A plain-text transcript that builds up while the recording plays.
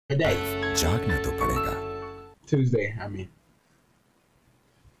day. जागना तो पड़ेगा. Tuesday, I mean.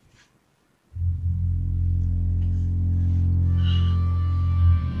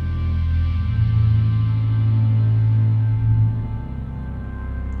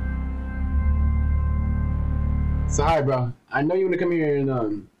 So hi, bro. I know you want to come here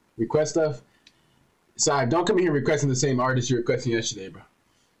and request stuff. Sorry, don't come here requesting the same artist you requesting yesterday, bro.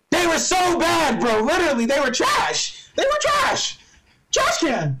 They were so bad, bro. Literally, they were trash. They were trash. Trash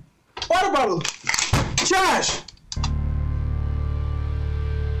can. Water bottle. Trash.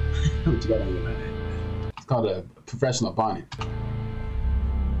 What you got on your head? It's called a professional bonnet.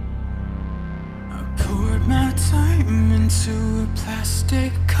 Poured my time into a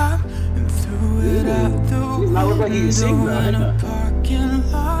plastic cup and threw it out the window in a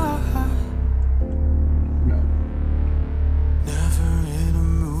parking lot. No. Never in a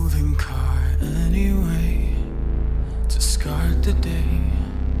moving car anyway. Discard the day.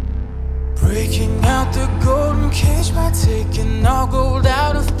 Breaking out the golden cage by taking all gold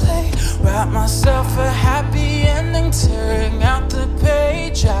out of play. Wrap myself a happy ending, tearing out the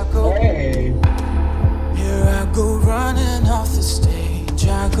page. I go. Hey. Here I go running off the stage.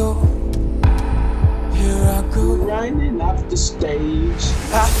 I go. Here I go Running off the stage.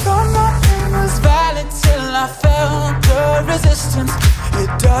 I thought my pain was valid till I felt the resistance.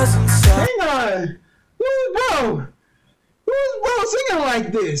 It doesn't stop. Hang on. Who's bro singing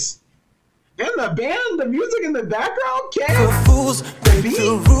like this? And the band, the music in the background, okay? For fools, break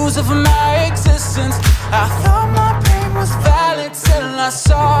the rules of my existence. I thought my pain was valid till I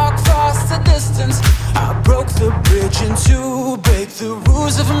saw across the distance. I broke the bridge in two, break the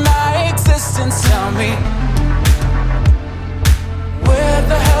rules of my existence. Tell me, where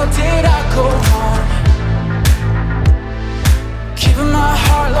the hell did I go wrong? Keeping my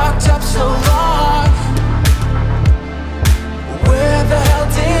heart locked up so long. Where the hell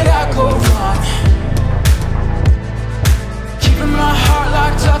did I go wrong? Keeping my heart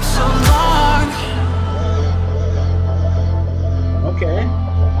locked up so long. Okay.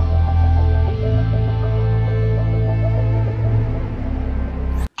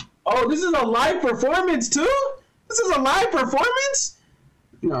 Oh, this is a live performance too? This is a live performance?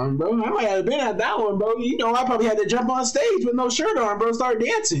 No, bro, I might have been at that one, bro. You know, I probably had to jump on stage with no shirt on, bro, start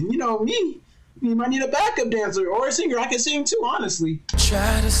dancing. You know me. You might need a backup dancer or a singer. I can sing too, honestly.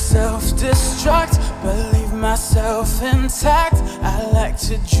 Try to self-destruct, but leave myself intact. I like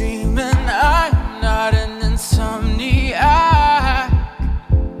to dream and I'm not an insomniac.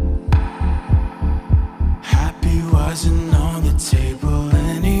 Happy wasn't on the table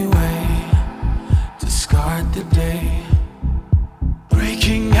anyway. Discard the day.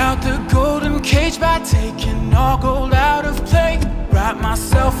 Breaking out the golden cage by taking all gold out of play. Write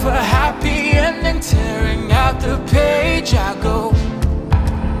myself a happy ending, tearing out the page. I go.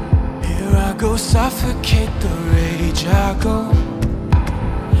 Here I go, suffocate the rage. I go.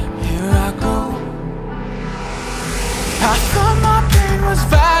 Here I go. I thought my pain was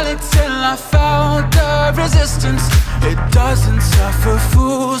valid till I felt the resistance. It doesn't suffer,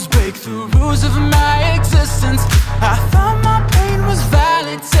 fools break the rules of my existence. I thought my pain was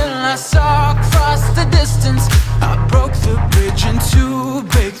valid till I saw across the distance. I broke the bridge in two,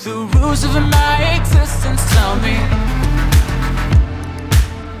 break the rules of my existence. Tell me,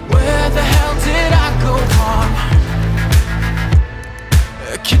 where the hell did I go wrong?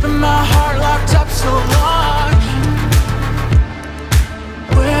 Keeping my heart locked up so long.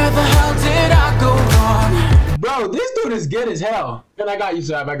 Where the hell did I go wrong? Bro, this dude is good as hell. And I got you,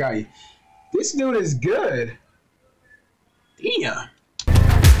 Sab, I got you. This dude is good. Damn.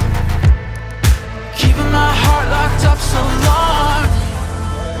 Keeping my heart locked up so long.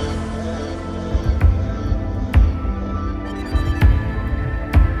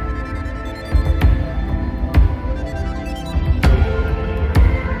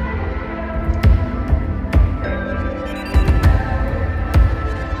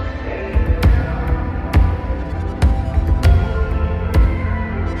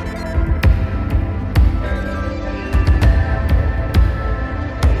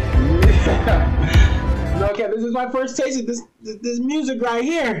 Okay, this is my first taste of this music right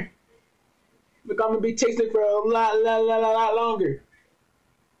here. Look, I'm gonna be tasting it for a lot longer.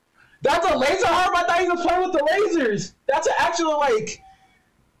 That's a laser harp? I thought he was playing with the lasers. That's an actual, like,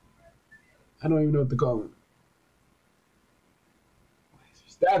 I don't even know what to call it.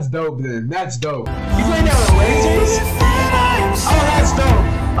 That's dope then. That's dope. You playing that with lasers? Oh, that's dope.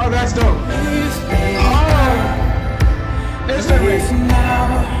 Oh, that's dope. Oh, it's perfect. That's dope.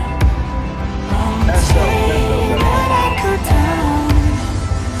 That's dope.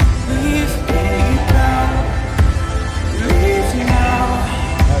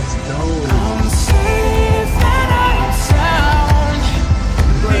 That's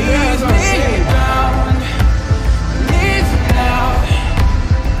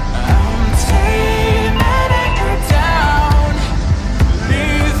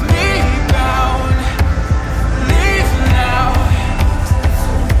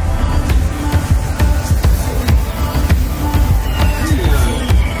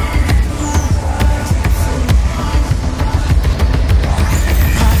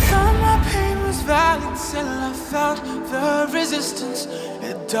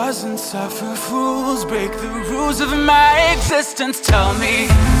doesn't suffer fools, break the rules of my existence. Tell me,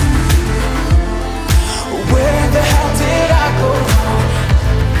 where the hell did I go wrong?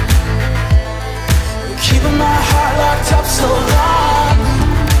 Keeping my heart locked up so long.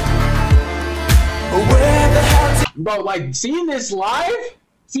 Where the hell did... Bro, like, seeing this live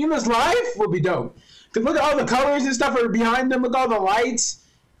would be dope. Cause look at all the colors and stuff are behind them. Look at all the lights.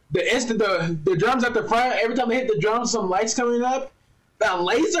 The drums at the front. Every time they hit the drums, some lights coming up. That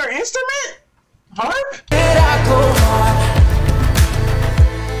laser instrument? Harp? Did I go wrong?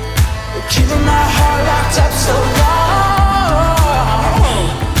 Keeping my heart locked up so long.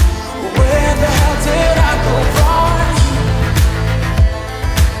 Where the hell did I go wrong?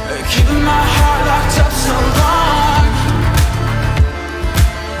 Keeping my heart locked up so long.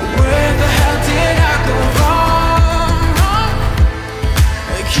 Where the hell did I go wrong?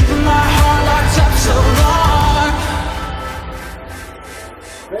 Keeping my heart locked up so long.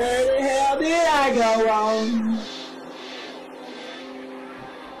 Where the hell did I go wrong?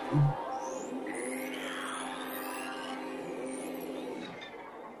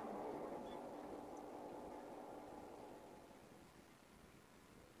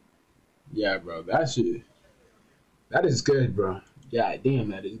 Yeah, bro, that is good, bro. Yeah, damn,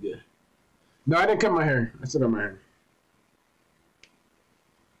 that is good. No, I didn't cut my hair. I still got my hair.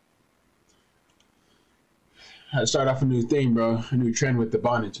 I had to start off a new thing, bro. A new trend with the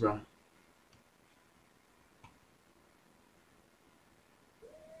bonnets, bro.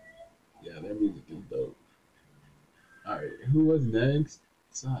 Yeah, their music is dope. Alright, who was next?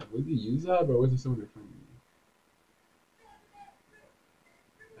 Side. Was it you, Side, or was it someone in front of you?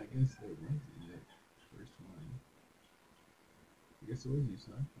 I guess it was the first one. I guess it was you,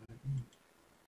 Side.